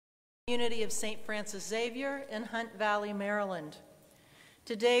Community of St. Francis Xavier in Hunt Valley, Maryland.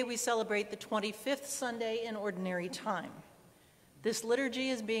 Today we celebrate the 25th Sunday in Ordinary Time. This liturgy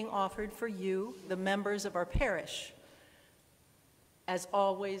is being offered for you, the members of our parish. As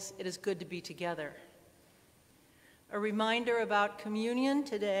always, it is good to be together. A reminder about communion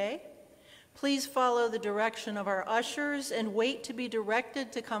today. Please follow the direction of our ushers and wait to be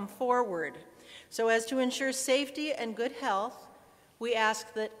directed to come forward. So as to ensure safety and good health, we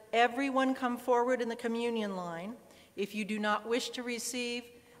ask that everyone come forward in the communion line. If you do not wish to receive,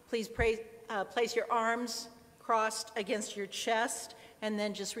 please place your arms crossed against your chest and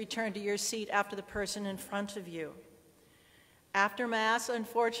then just return to your seat after the person in front of you. After Mass,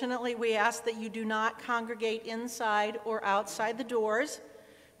 unfortunately, we ask that you do not congregate inside or outside the doors.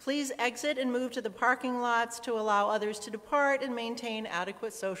 Please exit and move to the parking lots to allow others to depart and maintain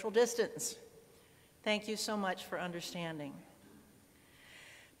adequate social distance. Thank you so much for understanding.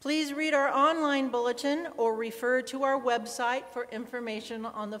 Please read our online bulletin or refer to our website for information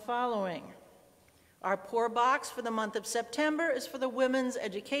on the following. Our poor box for the month of September is for the Women's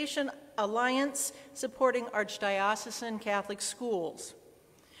Education Alliance supporting Archdiocesan Catholic schools.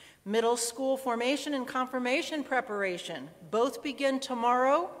 Middle school formation and confirmation preparation both begin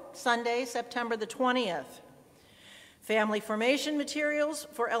tomorrow, Sunday, September the 20th. Family formation materials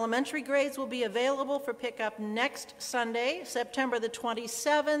for elementary grades will be available for pickup next Sunday, September the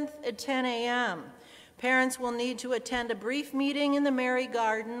 27th at 10 a.m. Parents will need to attend a brief meeting in the Mary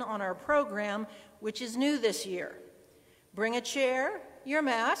Garden on our program, which is new this year. Bring a chair, your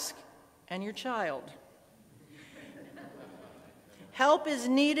mask, and your child. Help is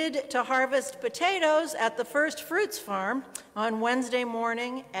needed to harvest potatoes at the First Fruits Farm on Wednesday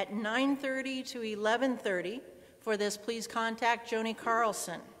morning at 9:30 to 11:30. For this, please contact Joni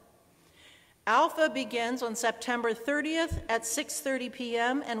Carlson. Alpha begins on September 30th at 6:30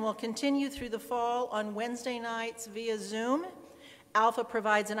 p.m. and will continue through the fall on Wednesday nights via Zoom. Alpha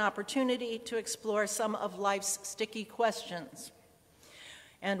provides an opportunity to explore some of life's sticky questions.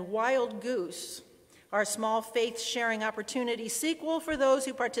 And Wild Goose, our small faith-sharing opportunity sequel for those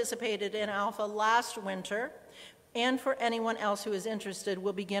who participated in Alpha last winter, and for anyone else who is interested,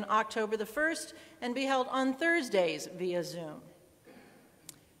 will begin October the 1st and be held on Thursdays via Zoom.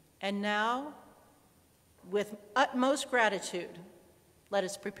 And now, with utmost gratitude, let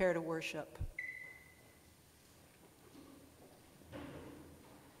us prepare to worship.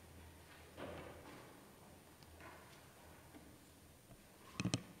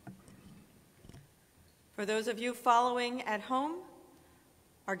 For those of you following at home,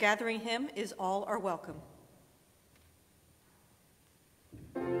 our gathering hymn is All Are Welcome.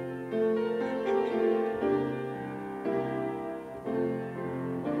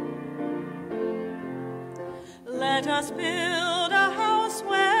 Let us build a house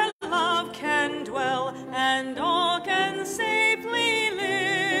where love can dwell and all can safely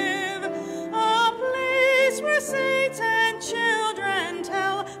live, a place where saints and children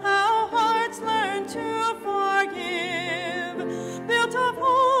tell how hearts learn to forgive, built of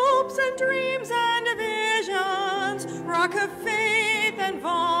hopes and dreams and visions, rock of faith and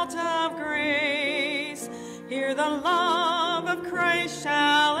vault of grace. Here the love of Christ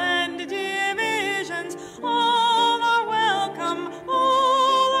shall end divisions. All are welcome,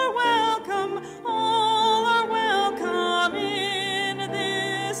 all are welcome, all are welcome in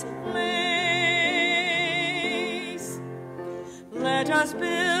this place. Let us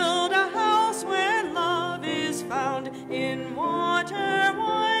build a house where love is found in water,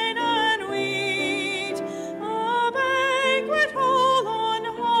 wine, and wheat, a banquet hall on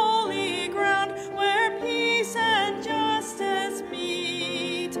holy ground where peace and justice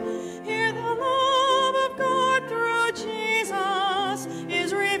meet. Here the love of God through Jesus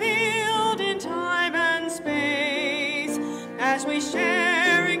is revealed in time and space, as we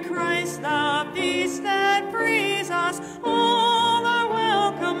share in Christ the peace that frees us. All are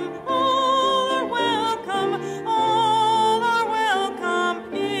welcome, all are welcome, all are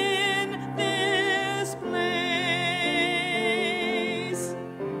welcome in this place.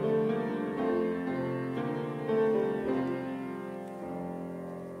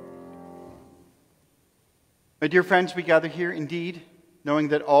 My dear friends, we gather here indeed knowing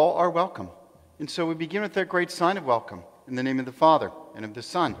that all are welcome. And so we begin with that great sign of welcome in the name of the Father, and of the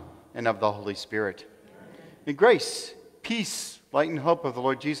Son, and of the Holy Spirit. May grace, peace, light, and hope of the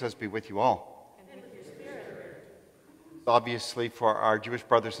Lord Jesus be with you all. And with your spirit. Obviously, for our Jewish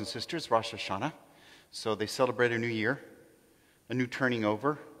brothers and sisters, Rosh Hashanah. So they celebrate a new year, a new turning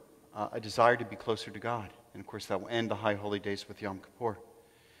over, a desire to be closer to God. And of course, that will end the high holy days with Yom Kippur.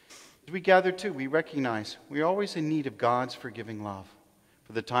 As we gather too, we recognize we are always in need of God's forgiving love.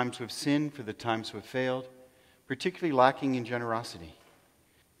 for the times we've sinned, for the times we've failed, particularly lacking in generosity.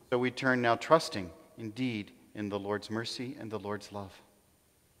 So we turn now trusting, indeed, in the Lord's mercy and the Lord's love.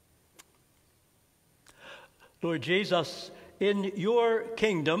 Lord Jesus, in your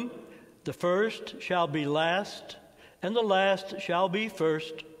kingdom, the first shall be last, and the last shall be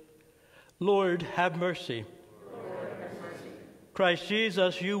first. Lord, have mercy. Lord, have mercy. Christ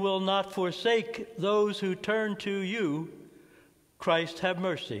Jesus, you will not forsake those who turn to you. Christ, have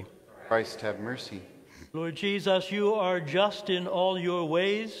mercy. Christ, have mercy. Lord Jesus, you are just in all your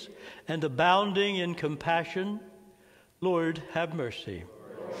ways and abounding in compassion. Lord, have mercy.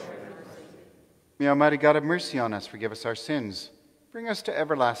 Lord, have mercy. May Almighty God have mercy on us, forgive us our sins, bring us to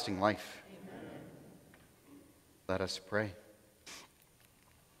everlasting life. Amen. Let us pray.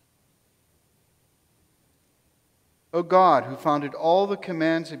 O God, who founded all the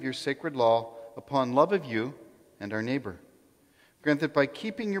commands of your sacred law upon love of you and our neighbor, grant that by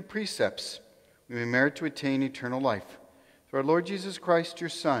keeping your precepts we may merit to attain eternal life. Through our Lord Jesus Christ, your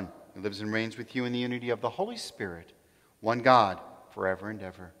Son, who lives and reigns with you in the unity of the Holy Spirit, one God, forever and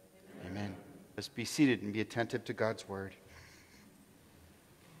ever. Amen. Amen. Let's be seated and be attentive to God's word.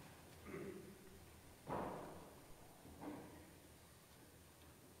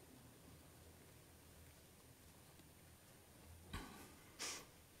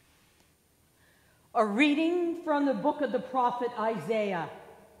 A reading from the book of the prophet Isaiah.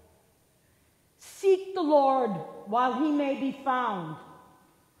 Seek the Lord while he may be found.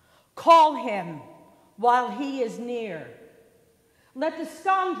 Call him while he is near. Let the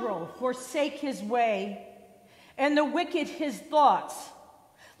scoundrel forsake his way, and the wicked his thoughts.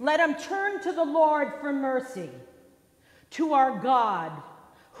 Let him turn to the Lord for mercy, to our God,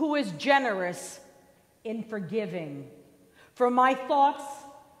 who is generous in forgiving. For my thoughts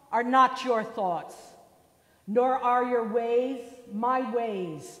are not your thoughts, nor are your ways my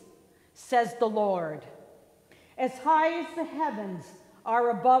ways, says the Lord. As high as the heavens are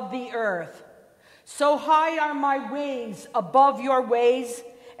above the earth, so high are my ways above your ways,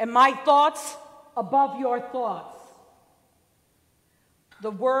 and my thoughts above your thoughts.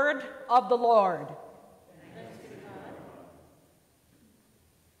 The word of the Lord.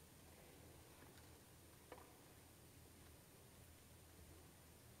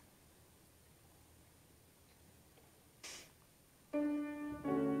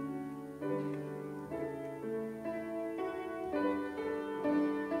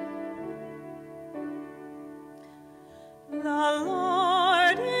 The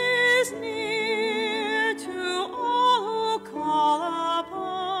Lord is near to all who call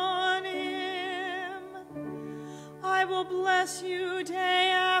upon him. I will bless you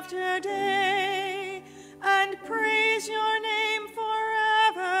day after day and praise your name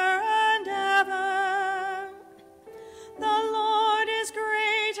forever and ever. The Lord is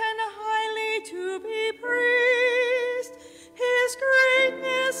great and highly to be praised. His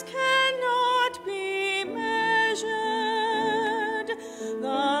greatness cannot be measured.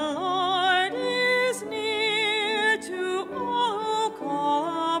 The Lord is near to all who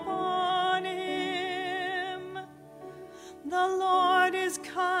call upon him. The Lord is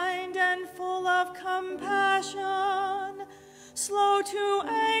kind and full of compassion, slow to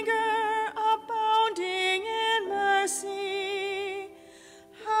anger, abounding in mercy.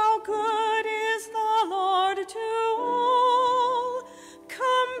 How good is the Lord to all,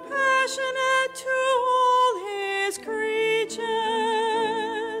 compassionate to all his creatures.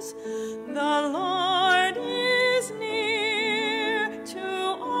 The Lord is near to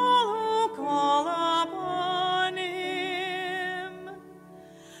all who call upon him.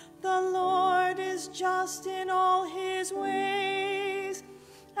 The Lord is just in all his ways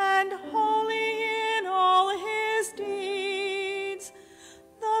and holy in all his deeds.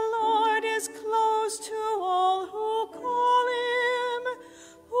 The Lord is close to all who call him,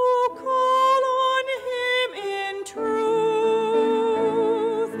 who call on him in truth.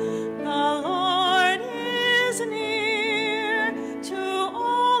 The Lord is near to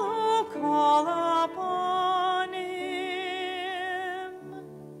all who call upon him.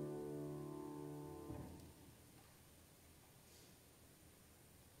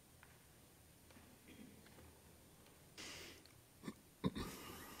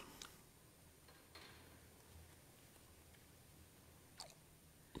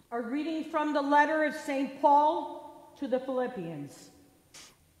 A reading from the letter of St. Paul to the Philippians.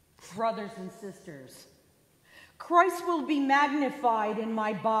 Brothers and sisters, Christ will be magnified in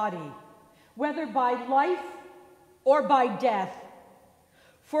my body, whether by life or by death.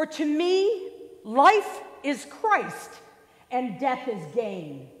 For to me, life is Christ, and death is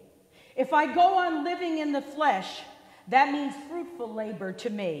gain. If I go on living in the flesh, That means fruitful labor to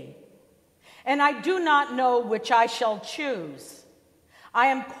me. And I do not know which I shall choose. I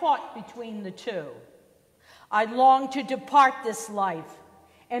am caught between the two. I long to depart this life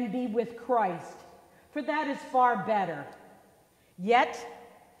and be with Christ, for that is far better. Yet,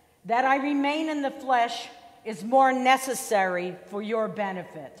 that I remain in the flesh is more necessary for your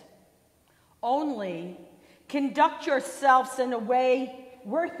benefit. Only conduct yourselves in a way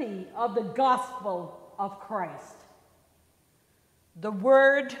worthy of the gospel of Christ. The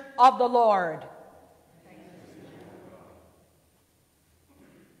word of the Lord.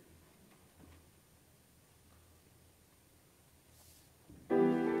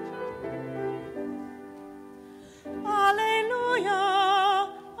 Alleluia,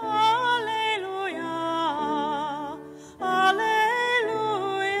 alleluia,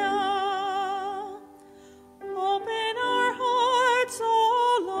 alleluia. Open our hearts, O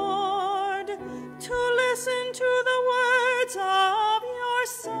Lord, to listen to the words of your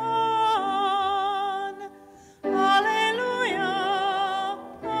Son. Alleluia,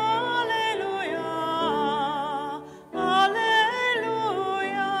 alleluia, alleluia.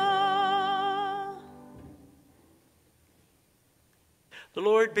 The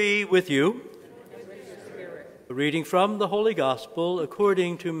Lord be with you. A reading from the Holy Gospel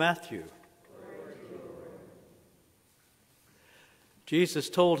according to Matthew. Jesus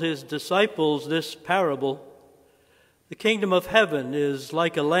told his disciples this parable. The kingdom of heaven is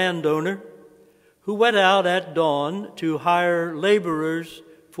like a landowner who went out at dawn to hire laborers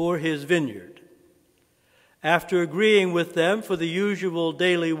for his vineyard. After agreeing with them for the usual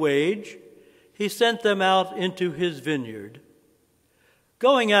daily wage, he sent them out into his vineyard.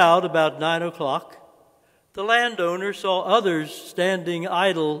 Going out about 9 o'clock, the landowner saw others standing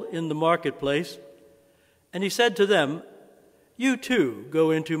idle in the marketplace, and he said to them, "You too go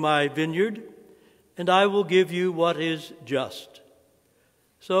into my vineyard, and I will give you what is just."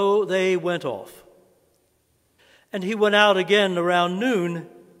 So they went off. And he went out again around noon,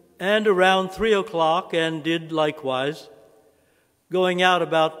 and around 3 o'clock, and did likewise. Going out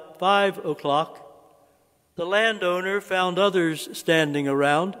about 5 o'clock, the landowner found others standing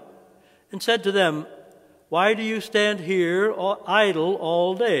around, and said to them, "Why do you stand here idle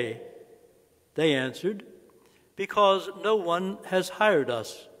all day?" They answered, "Because no one has hired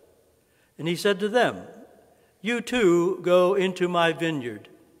us." And he said to them, "You too go into my vineyard."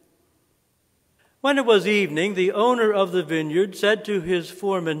 When it was evening, the owner of the vineyard said to his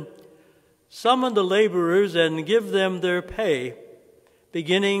foreman, "Summon the laborers and give them their pay,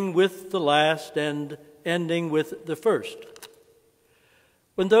 beginning with the last and ending with the first."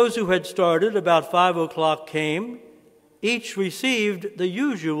 When those who had started about 5 o'clock came, each received the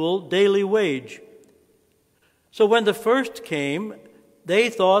usual daily wage. So when the first came, they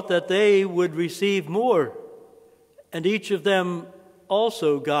thought that they would receive more, and each of them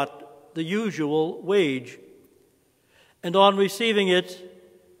also got the usual wage. And on receiving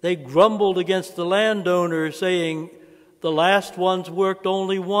it, they grumbled against the landowner, saying, "The last ones worked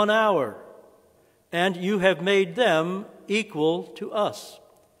only 1 hour, and you have made them equal to us,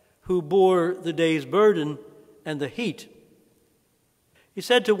 who bore the day's burden and the heat." He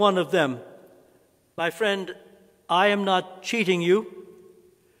said to one of them, "My friend, I am not cheating you.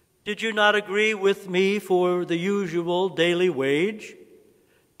 Did you not agree with me for the usual daily wage?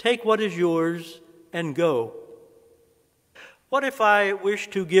 Take what is yours and go. What if I wish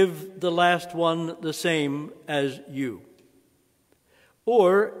to give the last one the same as you?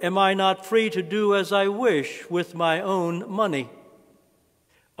 Or am I not free to do as I wish with my own money?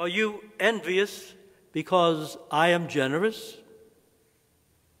 Are you envious because I am generous?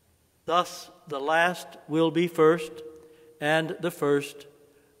 Thus the last will be first, and the first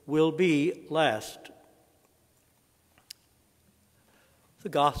will be last." The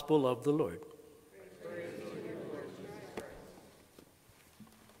Gospel of the Lord.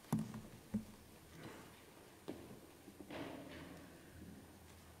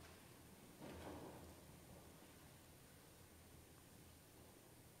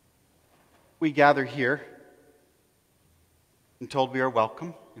 We gather here and told we are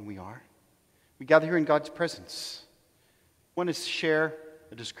welcome, and we are. We gather here in God's presence. I want to share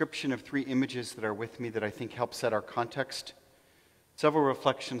a description of 3 images that are with me that I think help set our context, several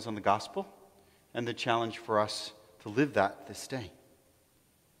reflections on the gospel, and the challenge for us to live that this day.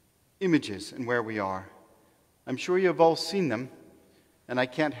 Images and where we are. I'm sure you have all seen them, and I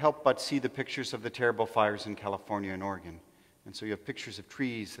can't help but see the pictures of the terrible fires in California and Oregon. And so you have pictures of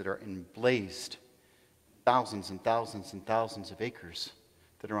trees that are emblazed, thousands and thousands and thousands of acres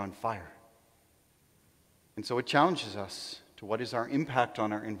that are on fire. And so it challenges us to what is our impact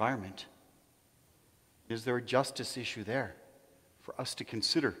on our environment. Is there a justice issue there for us to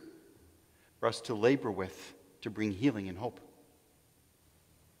consider, for us to labor with, to bring healing and hope?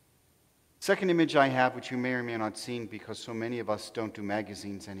 Second image I have, which you may or may not have seen because so many of us don't do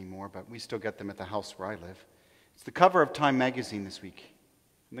magazines anymore, but we still get them at the house where I live. It's the cover of Time magazine this week.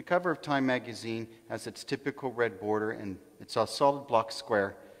 And the cover of Time magazine has its typical red border, and it's a solid block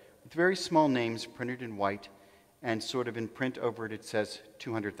square with very small names printed in white, and sort of in print over it, it says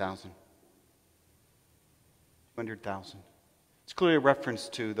 200,000. 200,000. It's clearly a reference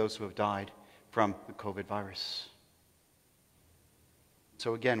to those who have died from the COVID virus.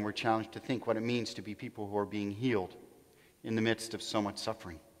 So again, we're challenged to think what it means to be people who are being healed in the midst of so much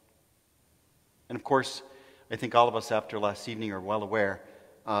suffering. And of course, I think all of us after last evening are well aware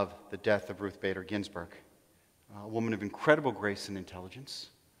of the death of Ruth Bader Ginsburg, a woman of incredible grace and intelligence,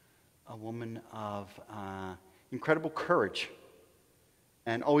 a woman of incredible courage,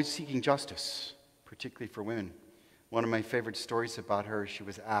 and always seeking justice, particularly for women. One of my favorite stories about her, she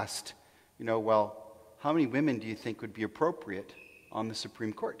was asked, well, how many women do you think would be appropriate on the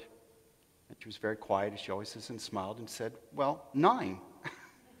Supreme Court? And she was very quiet, as she always is, and smiled and said, well, 9.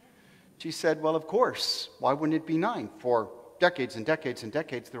 She said, well, of course. Why wouldn't it be 9? For decades and decades and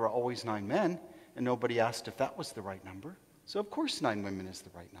decades, there were always 9 men, and nobody asked if that was the right number. So of course 9 women is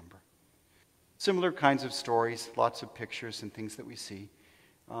the right number. Similar kinds of stories, lots of pictures and things that we see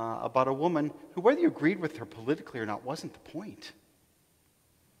about a woman who, whether you agreed with her politically or not, wasn't the point.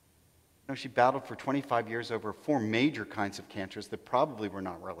 She battled for 25 years over 4 major kinds of cancers that probably were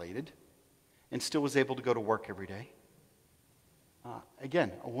not related, and still was able to go to work every day.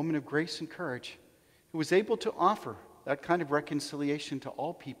 Again, a woman of grace and courage who was able to offer that kind of reconciliation to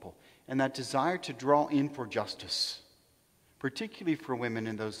all people and that desire to draw in for justice, particularly for women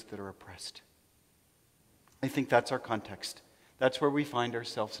and those that are oppressed. I think that's our context. That's where we find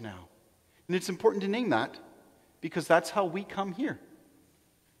ourselves now. And it's important to name that because that's how we come here.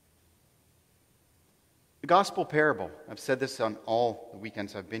 The gospel parable, I've said this on all the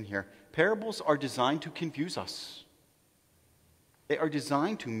weekends I've been here, parables are designed to confuse us. They are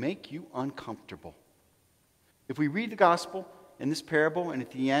designed to make you uncomfortable. If we read the gospel in this parable and at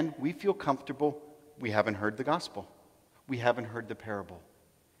the end we feel comfortable, we haven't heard the gospel. We haven't heard the parable.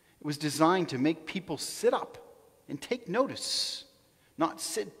 It was designed to make people sit up and take notice, not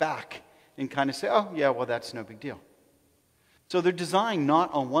sit back and kind of say, oh yeah, well that's no big deal. So they're designed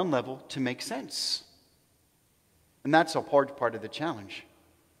not on one level to make sense. And that's a hard part of the challenge.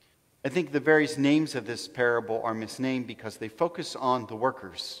 I think the various names of this parable are misnamed because they focus on the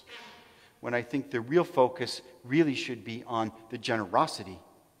workers, when I think the real focus really should be on the generosity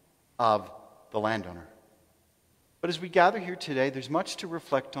of the landowner. But as we gather here today, there's much to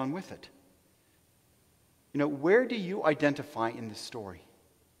reflect on with it. Where do you identify in the story?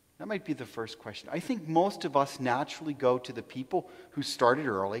 That might be the first question. I think most of us naturally go to the people who started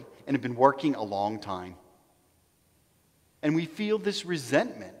early and have been working a long time. And we feel this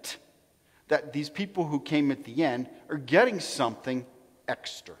resentment that these people who came at the end are getting something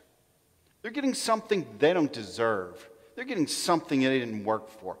extra. They're getting something they don't deserve. They're getting something they didn't work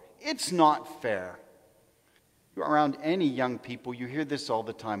for. It's not fair. You're around any young people, you hear this all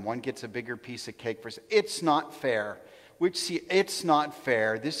the time. One gets a bigger piece of cake for it's not fair. It's not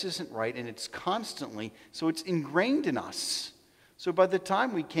fair. This isn't right. And it's constantly, so it's ingrained in us. So by the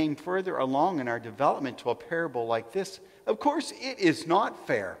time we came further along in our development to a parable like this, of course it is not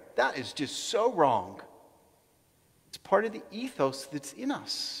fair. That is just so wrong. It's part of the ethos that's in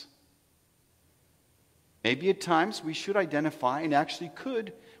us. Maybe at times we should identify, and actually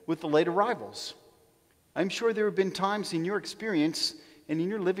could, with the late arrivals. I'm sure there have been times in your experience and in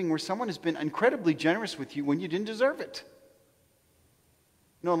your living where someone has been incredibly generous with you when you didn't deserve it.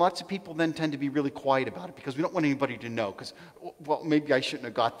 Lots of people then tend to be really quiet about it because we don't want anybody to know because, well, maybe I shouldn't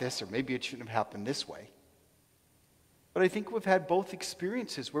have got this or maybe it shouldn't have happened this way. But I think we've had both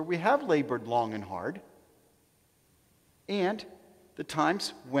experiences where we have labored long and hard and the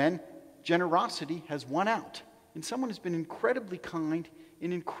times when generosity has won out and someone has been incredibly kind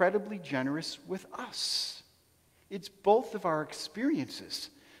and incredibly generous with us. It's both of our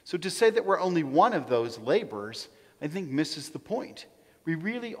experiences. So to say that we're only one of those laborers, I think misses the point. We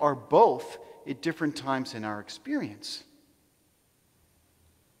really are both at different times in our experience.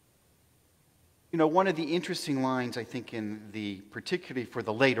 One of the interesting lines, I think, particularly for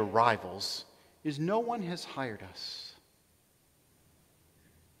the late arrivals, is no one has hired us.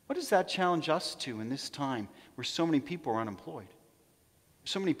 What does that challenge us to in this time where so many people are unemployed?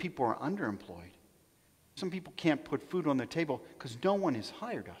 So many people are underemployed. Some people can't put food on their table because no one has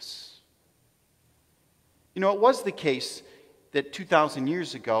hired us. It was the case that 2,000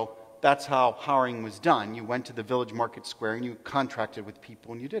 years ago, that's how hiring was done. You went to the village market square and you contracted with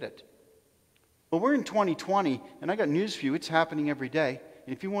people and you did it. Well, we're in 2020, and I got news for you. It's happening every day.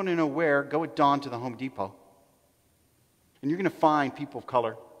 And if you want to know where, go at dawn to the Home Depot. And you're going to find people of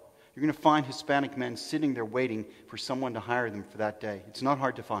color. You're going to find Hispanic men sitting there waiting for someone to hire them for that day. It's not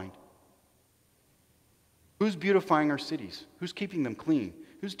hard to find. Who's beautifying our cities? Who's keeping them clean?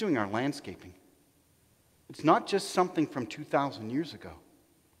 Who's doing our landscaping? It's not just something from 2,000 years ago.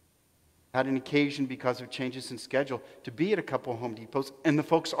 I had an occasion, because of changes in schedule, to be at a couple of Home Depots, and the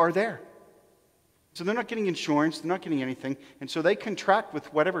folks are there. So they're not getting insurance, they're not getting anything, and so they contract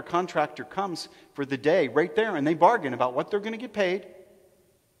with whatever contractor comes for the day right there, and they bargain about what they're going to get paid,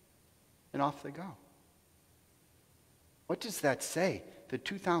 and off they go. What does that say? That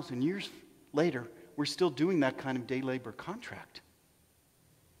 2,000 years later, we're still doing that kind of day labor contract.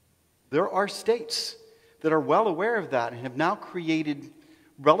 There are states that are well aware of that and have now created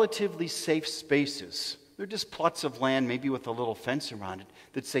relatively safe spaces. They're just plots of land, maybe with a little fence around it,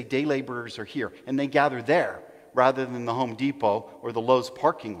 that say day laborers are here, and they gather there rather than the Home Depot or the Lowe's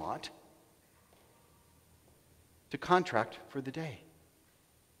parking lot to contract for the day.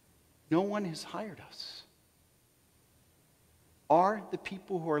 No one has hired us. Are the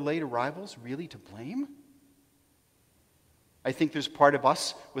people who are late arrivals really to blame? I think there's part of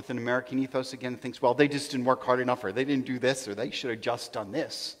us with an American ethos again that thinks, well, they just didn't work hard enough, or they didn't do this, or they should have just done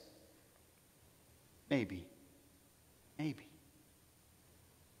this. Maybe. Maybe.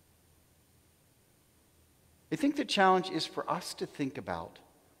 I think the challenge is for us to think about,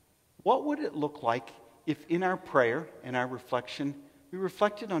 what would it look like if in our prayer and our reflection, we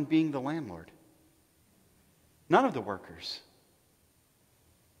reflected on being the landlord? None of the workers.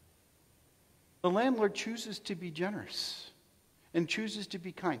 The landlord chooses to be generous and chooses to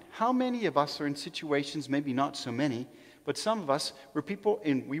be kind. How many of us are in situations, maybe not so many, but some of us where people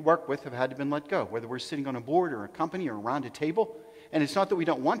we work with have had to been let go, whether we're sitting on a board or a company or around a table, and it's not that we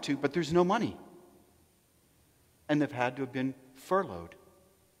don't want to, but there's no money. And they've had to have been furloughed,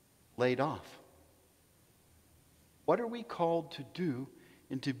 laid off. What are we called to do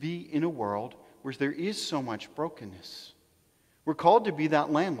and to be in a world where there is so much brokenness? We're called to be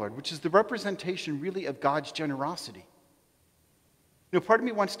that landlord, which is the representation really of God's generosity. You know, part of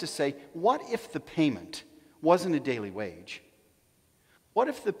me wants to say, what if the payment wasn't a daily wage? What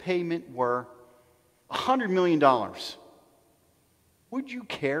if the payment were $100 million? Would you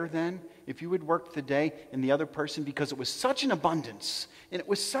care then if you would work the day and the other person, because it was such an abundance and it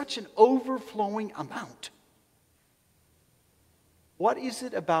was such an overflowing amount? What is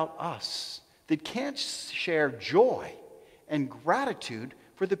it about us that can't share joy and gratitude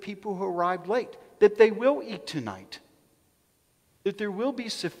for the people who arrived late, that they will eat tonight, that there will be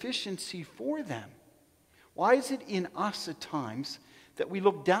sufficiency for them? Why is it in us at times that we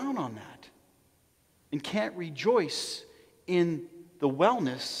look down on that and can't rejoice in the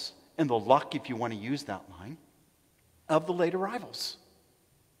wellness and the luck, if you want to use that line, of the late arrivals?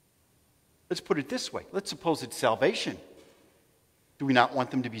 Let's put it this way. Let's suppose it's salvation. Do we not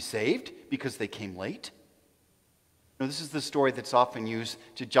want them to be saved because they came late? No, this is the story that's often used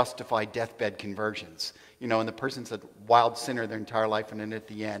to justify deathbed conversions. You know, and the person's a wild sinner their entire life, and then at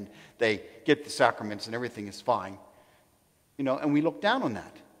the end, they get the sacraments and everything is fine. You know, and we look down on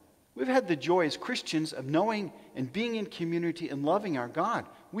that. We've had the joy as Christians of knowing and being in community and loving our God.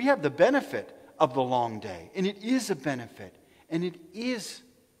 We have the benefit of the long day, and it is a benefit, and it is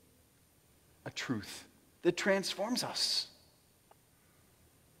a truth that transforms us.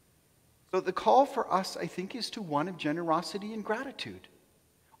 So the call for us, I think, is to one of generosity and gratitude.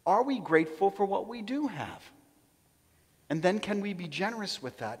 Are we grateful for what we do have? And then can we be generous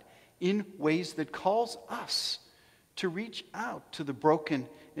with that in ways that calls us to reach out to the broken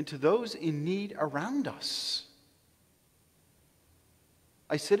and to those in need around us?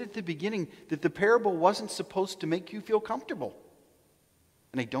 I said at the beginning that the parable wasn't supposed to make you feel comfortable.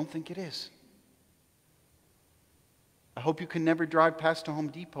 And I don't think it is. I hope you can never drive past a Home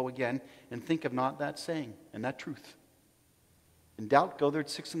Depot again and think of not that saying and that truth. In doubt, go there at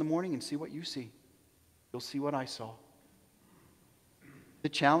 6 in the morning and see what you see. You'll see what I saw. The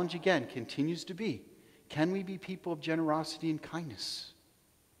challenge again continues to be, can we be people of generosity and kindness?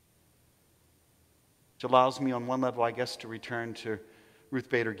 Which allows me on one level, I guess, to return to Ruth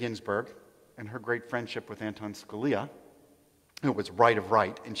Bader Ginsburg and her great friendship with Anton Scalia, who was right of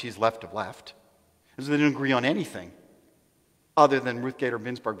right and she's left of left. And so they didn't agree on anything other than Ruth Bader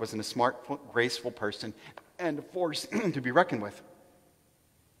Ginsburg wasn't a smart, graceful person and a force to be reckoned with.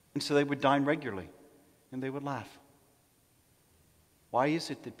 And so they would dine regularly and they would laugh. Why is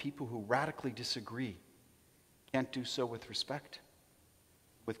it that people who radically disagree can't do so with respect?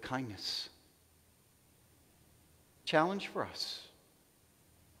 with kindness. Challenge for us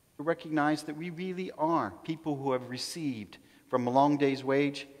to recognize that we really are people who have received from a long day's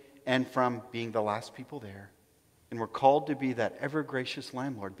wage and from being the last people there. And we're called to be that ever-gracious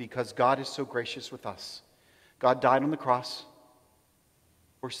landlord because God is so gracious with us. God died on the cross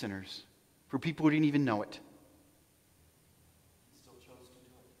for sinners, for people who didn't even know it. He still chose to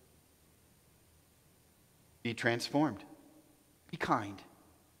do it. Be transformed. Be kind.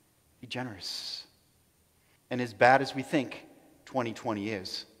 Be generous. And as bad as we think 2020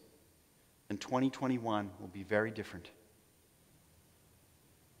 is, then 2021 will be very different.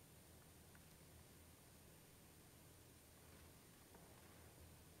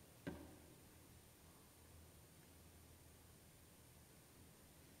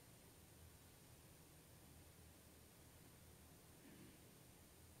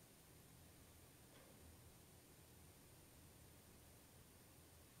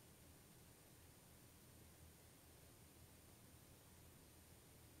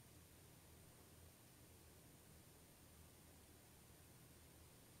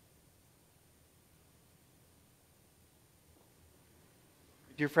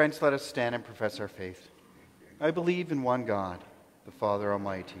 Dear friends, let us stand and profess our faith. I believe in one God, the Father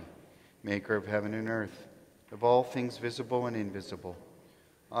Almighty, maker of heaven and earth, of all things visible and invisible.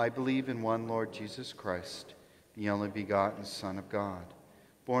 I believe in one Lord Jesus Christ, the only begotten Son of God,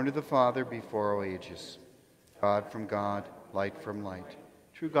 born of the Father before all ages, God from God, light from light,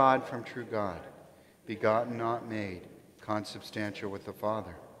 true God from true God, begotten, not made, consubstantial with the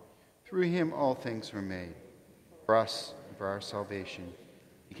Father. Through him all things were made. For us and for our salvation,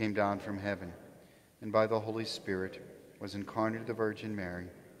 he came down from heaven, and by the Holy Spirit was incarnate of the Virgin Mary,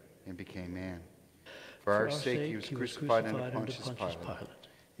 and became man. For our sake he was crucified under Pontius Pilate.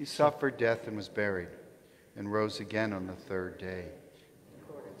 He suffered death and was buried, and rose again on the third day.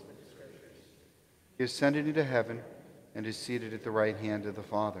 He ascended into heaven, and is seated at the right hand of the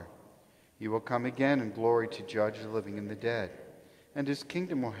Father. He will come again in glory to judge the living and the dead, and his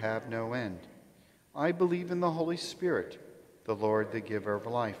kingdom will have no end. I believe in the Holy Spirit, the Lord, the giver of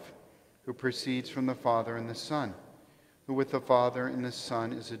life, who proceeds from the Father and the Son, who with the Father and the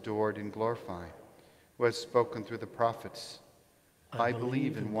Son is adored and glorified, who has spoken through the prophets. I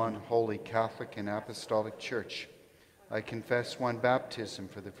believe in one holy Catholic and Apostolic Church. I confess one baptism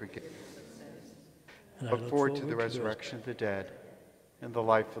for the forgiveness of sins. I look forward to the resurrection of the dead and the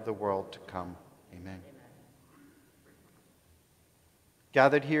life of the world to come. Amen.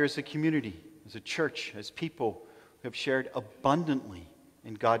 Gathered here as a community, as a church, as people who have shared abundantly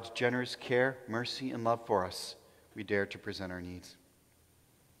in God's generous care, mercy, and love for us, we dare to present our needs.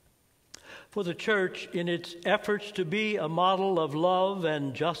 For the church, in its efforts to be a model of love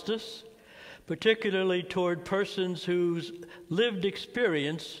and justice, particularly toward persons whose lived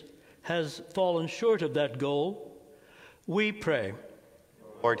experience has fallen short of that goal, we pray.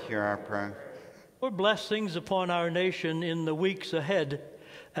 Lord, hear our prayer. For blessings upon our nation in the weeks ahead,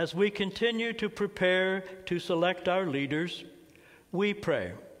 as we continue to prepare to select our leaders, we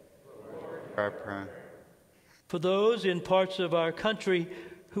pray. Our prayer. For those in parts of our country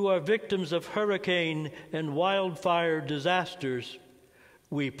who are victims of hurricane and wildfire disasters,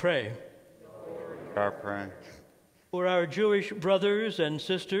 we pray. Our prayer. For our Jewish brothers and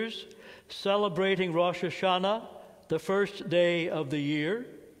sisters celebrating Rosh Hashanah, the first day of the year,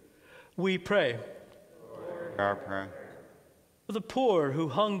 we pray. Our prayer. For the poor who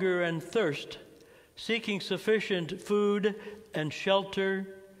hunger and thirst, seeking sufficient food and shelter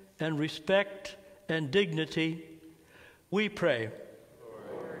and respect and dignity, we pray.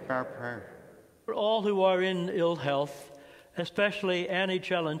 Our prayer. For all who are in ill health, especially Annie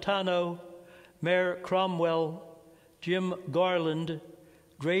Celentano, Mayor Cromwell, Jim Garland,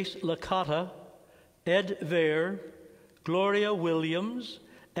 Grace Licata, Ed Vare, Gloria Williams,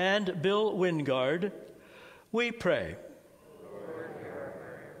 and Bill Wingard, we pray.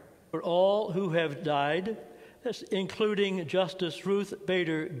 For all who have died, including Justice Ruth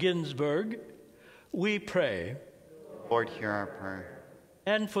Bader Ginsburg, we pray. Lord, hear our prayer.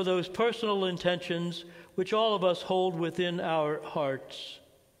 And for those personal intentions which all of us hold within our hearts.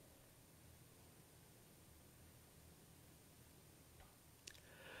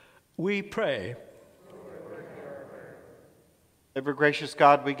 We pray. Ever gracious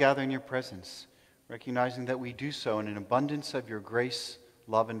God, we gather in your presence, recognizing that we do so in an abundance of your grace,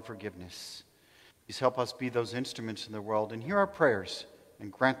 love, and forgiveness. Please help us be those instruments in the world and hear our prayers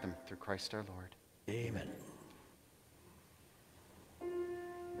and grant them through Christ our Lord. Amen.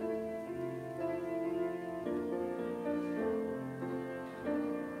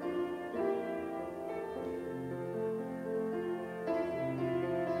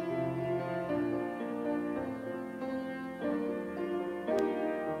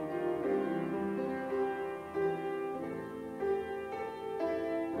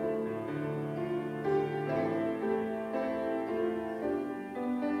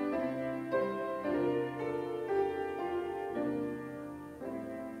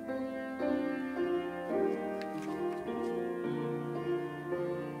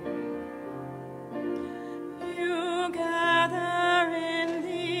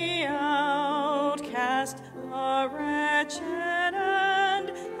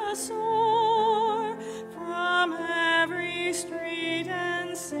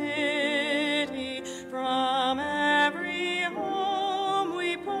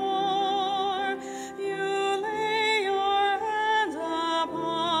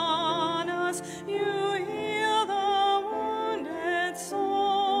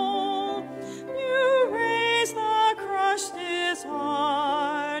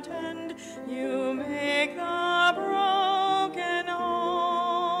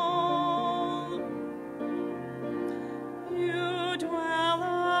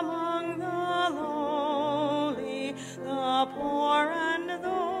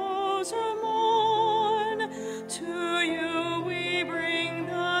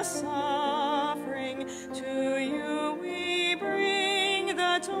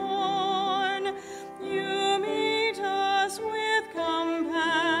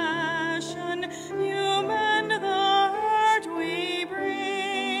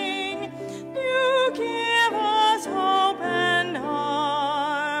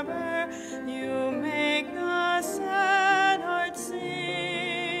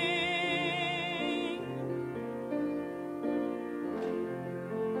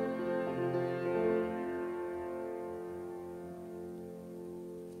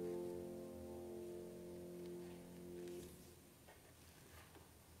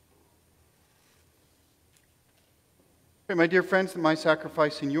 Pray, my dear friends, that my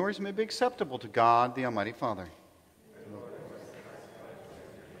sacrifice and yours may be acceptable to God, the Almighty Father.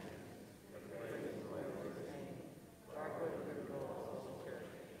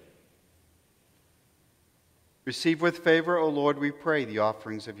 Receive with favor, O Lord, we pray, the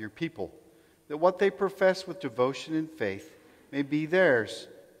offerings of your people, that what they profess with devotion and faith may be theirs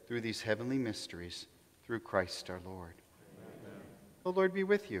through these heavenly mysteries, through Christ our Lord. Amen. The Lord be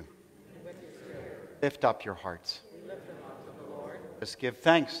with you. And with your spirit. Lift up your hearts. We lift them up to the Lord. Let's give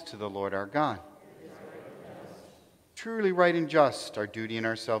thanks to the Lord our God. It is right and just. Truly right and just, our duty and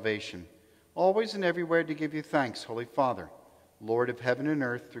our salvation, always and everywhere to give you thanks, Holy Father, Lord of heaven and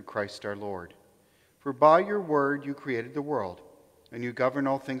earth, through Christ our Lord. For by your word you created the world, and you govern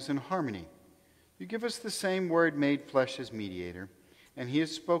all things in harmony. You give us the same word made flesh as mediator, and he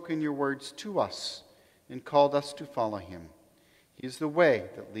has spoken your words to us and called us to follow him. He is the way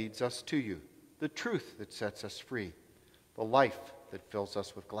that leads us to you, the truth that sets us free, the life that fills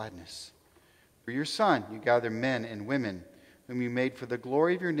us with gladness. For your Son, you gather men and women, whom you made for the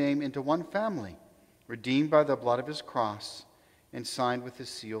glory of your name, into one family, redeemed by the blood of his cross and signed with the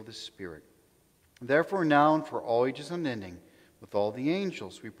seal of the Spirit. Therefore now and for all ages unending, with all the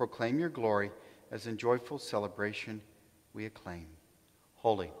angels, we proclaim your glory, as in joyful celebration we acclaim.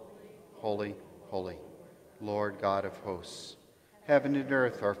 Holy, holy, holy, Lord God of hosts, heaven and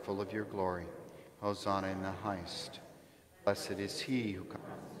earth are full of your glory. Hosanna in the highest. Blessed is he who comes.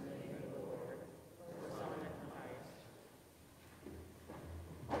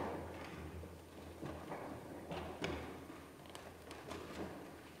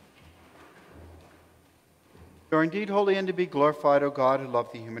 You are indeed holy, and to be glorified, O God, who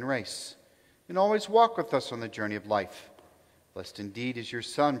love the human race, and always walk with us on the journey of life. Blessed indeed is your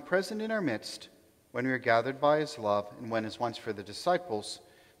Son, present in our midst, when we are gathered by his love, and when, as once for the disciples,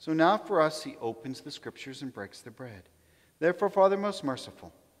 so now for us he opens the Scriptures and breaks the bread. Therefore, Father most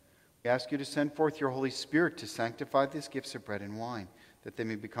merciful, we ask you to send forth your Holy Spirit to sanctify these gifts of bread and wine, that they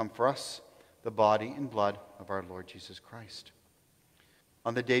may become for us the body and blood of our Lord Jesus Christ.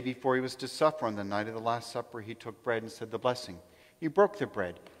 On the day before he was to suffer, on the night of the Last Supper, he took bread and said the blessing. He broke the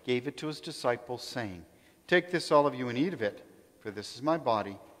bread, gave it to his disciples, saying, "Take this, all of you, and eat of it, for this is my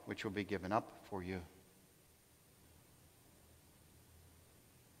body, which will be given up for you."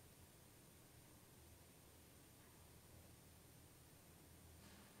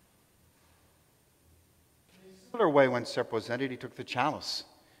 In a similar way, when supper was ended, he took the chalice,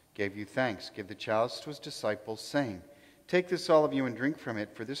 gave you thanks, gave the chalice to his disciples, saying, "Take this, all of you, and drink from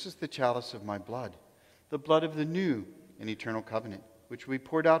it, for this is the chalice of my blood, the blood of the new and eternal covenant, which will be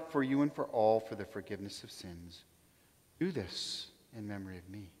poured out for you and for all for the forgiveness of sins. Do this in memory of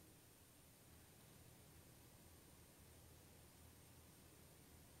me."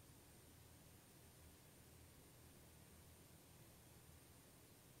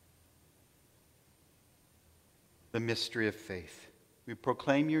 The mystery of faith. We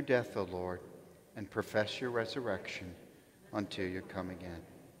proclaim your death, O Lord, and profess your resurrection until you come again.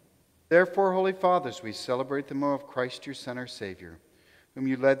 Therefore, Holy Fathers, we celebrate the memorial of Christ, your Son, our Savior, whom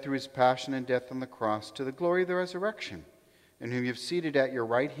you led through his passion and death on the cross to the glory of the resurrection, and whom you have seated at your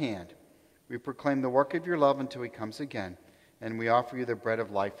right hand. We proclaim the work of your love until he comes again, and we offer you the bread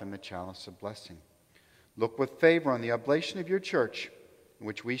of life and the chalice of blessing. Look with favor on the oblation of your church, in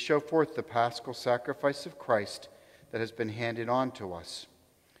which we show forth the paschal sacrifice of Christ that has been handed on to us.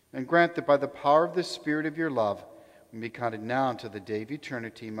 And grant that by the power of the Spirit of your love, we be counted now unto the day of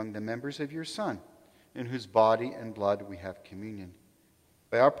eternity among the members of your Son, in whose body and blood we have communion.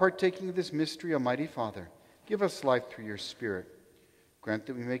 By our partaking of this mystery, Almighty Father, give us life through your Spirit. Grant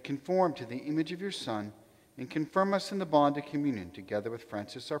that we may conform to the image of your Son, and confirm us in the bond of communion, together with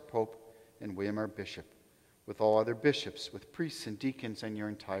Francis our Pope and William our Bishop, with all other bishops, with priests and deacons, and your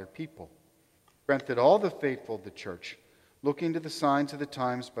entire people. Grant that all the faithful of the Church, looking to the signs of the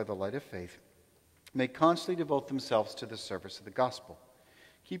times by the light of faith, may constantly devote themselves to the service of the gospel.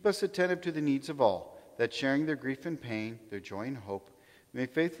 Keep us attentive to the needs of all, that sharing their grief and pain, their joy and hope, may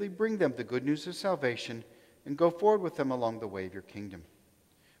faithfully bring them the good news of salvation and go forward with them along the way of your kingdom.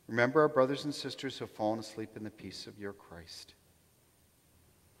 Remember our brothers and sisters who have fallen asleep in the peace of your Christ.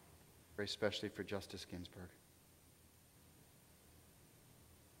 Pray especially for Justice Ginsburg.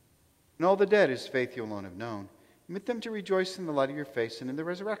 And all the dead whose faith you alone have known, permit them to rejoice in the light of your face, and in the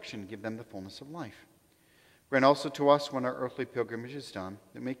resurrection give them the fullness of life. Grant also to us, when our earthly pilgrimage is done,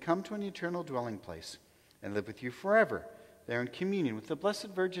 that we may come to an eternal dwelling place and live with you forever, there in communion with the Blessed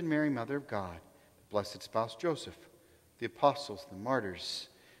Virgin Mary, Mother of God, the blessed spouse Joseph, the apostles, the martyrs,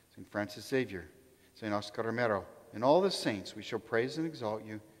 St. Francis Xavier, St. Oscar Romero, and all the saints. We shall praise and exalt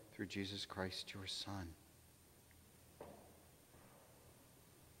you through Jesus Christ, your Son.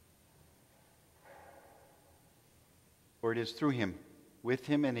 For it is through him, with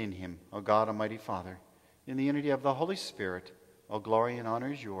him, and in him, O God, Almighty Father, in the unity of the Holy Spirit, all glory and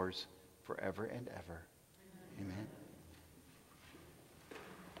honor is yours forever and ever. Amen.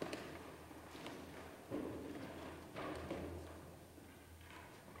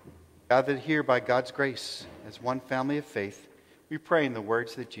 Gathered here by God's grace as one family of faith, we pray in the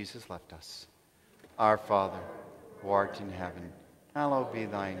words that Jesus left us. Our Father, who art in heaven, hallowed be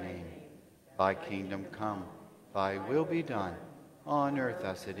thy name. Thy kingdom come, thy will be done, on earth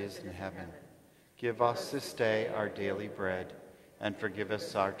as it is in heaven. Give us this day our daily bread, and forgive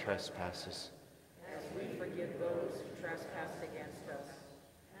us our trespasses. As we forgive those who trespass against us.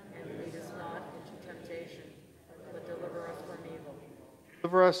 And lead us not into temptation, but deliver us from evil.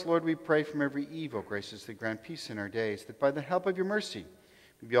 Deliver us, Lord, we pray, from every evil. Graciously grant peace in our days, that by the help of your mercy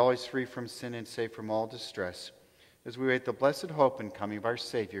we be always free from sin and safe from all distress, as we wait the blessed hope and coming of our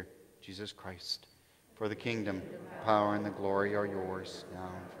Savior, Jesus Christ. For the kingdom, the power, and the glory are yours,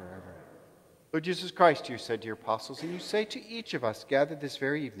 now and forever. Lord Jesus Christ, you said to your apostles, and you say to each of us gathered this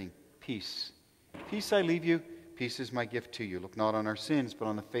very evening, peace. Peace I leave you, peace is my gift to you. Look not on our sins, but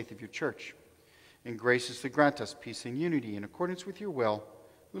on the faith of your church. And graciously grant us peace and unity in accordance with your will,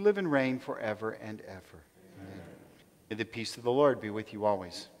 who live and reign forever and ever. Amen. May the peace of the Lord be with you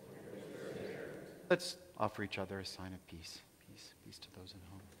always. Let's offer each other a sign of peace. Peace, peace to those at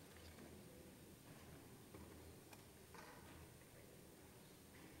home.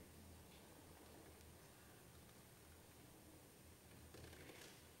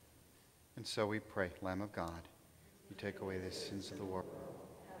 And so we pray, Lamb of God, you take away the sins of the world.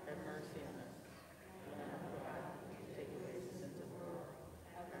 Have mercy on us. Lamb of God, take away the sins of the world.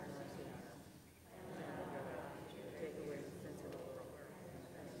 Have mercy on us. Lamb of God, take away the sins of the world.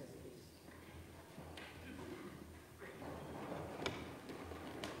 And give us peace.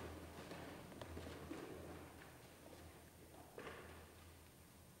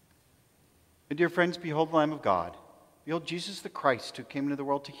 My dear friends, behold the Lamb of God. Behold Jesus the Christ, who came into the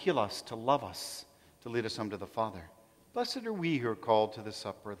world to heal us, to love us, to lead us home to the Father. Blessed are we who are called to the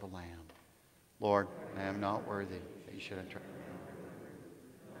supper of the Lamb. Lord, I am not worthy that you should enter.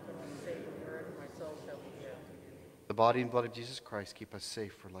 Say the word, my soul shall be healed. The body and blood of Jesus Christ keep us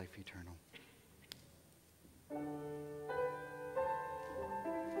safe for life eternal.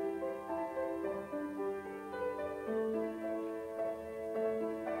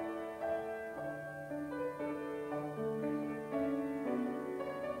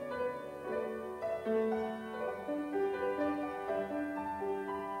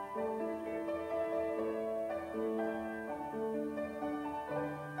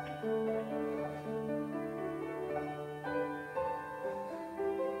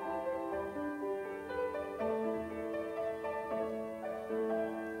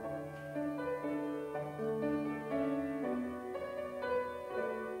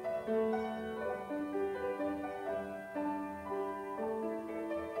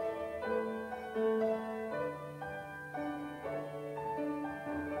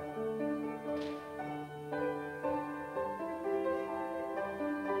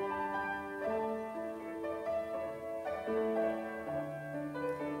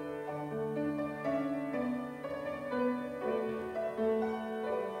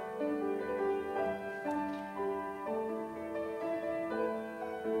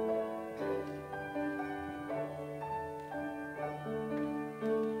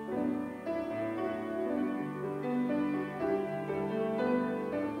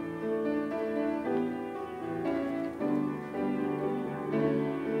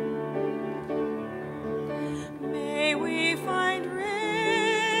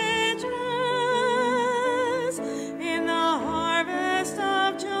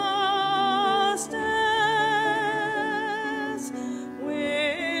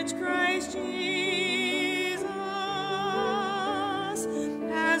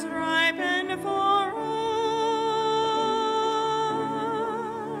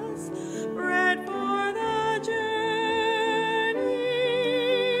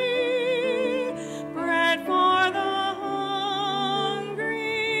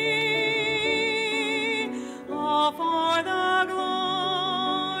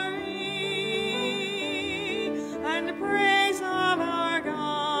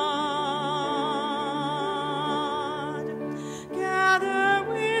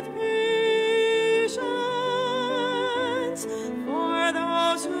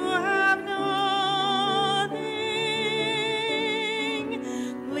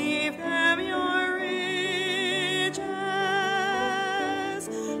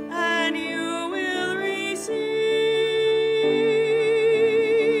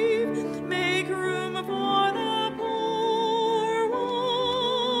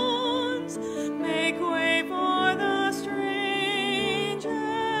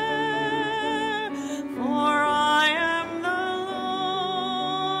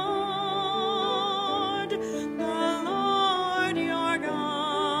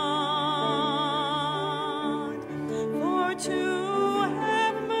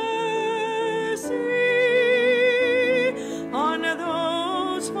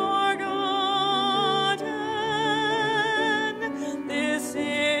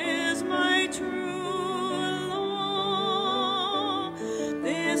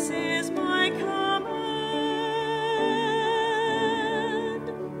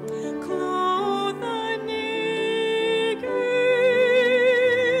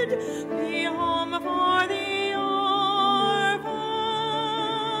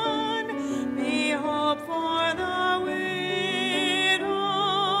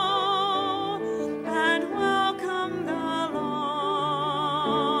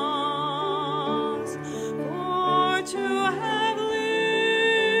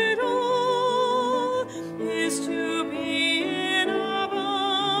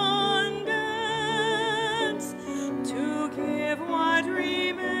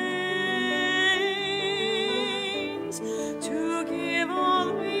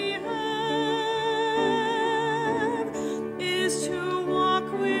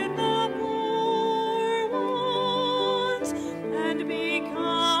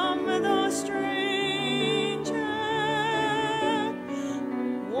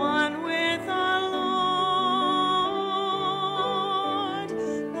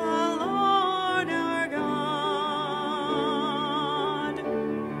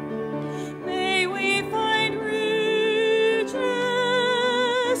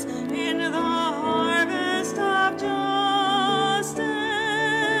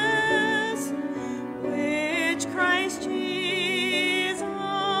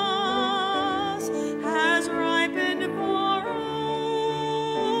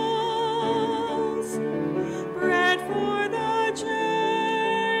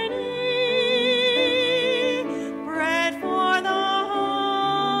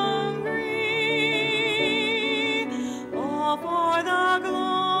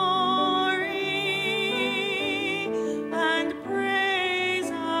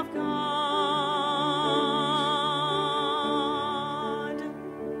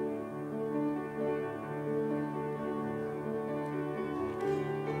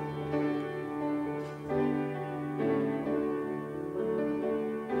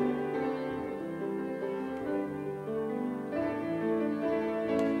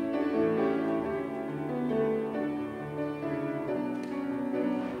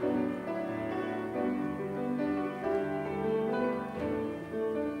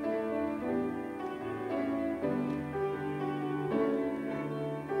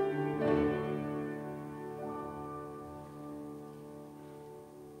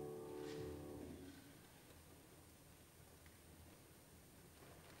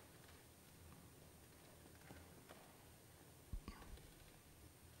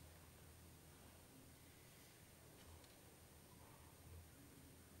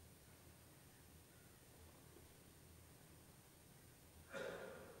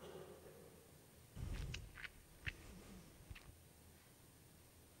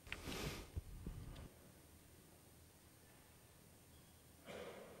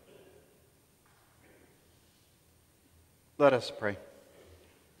 Let us pray.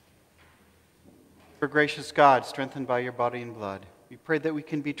 For gracious God, strengthened by your body and blood, we pray that we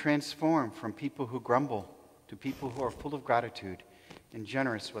can be transformed from people who grumble to people who are full of gratitude and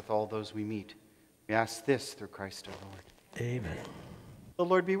generous with all those we meet. We ask this through Christ our Lord. Amen. The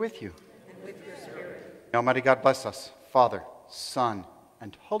Lord be with you. And with your spirit. May Almighty God bless us, Father, Son,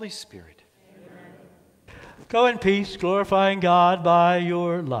 and Holy Spirit. Amen. Go in peace, glorifying God by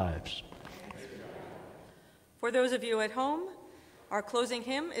your lives. For those of you at home, our closing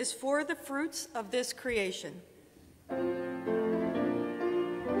hymn is For the Fruits of This Creation.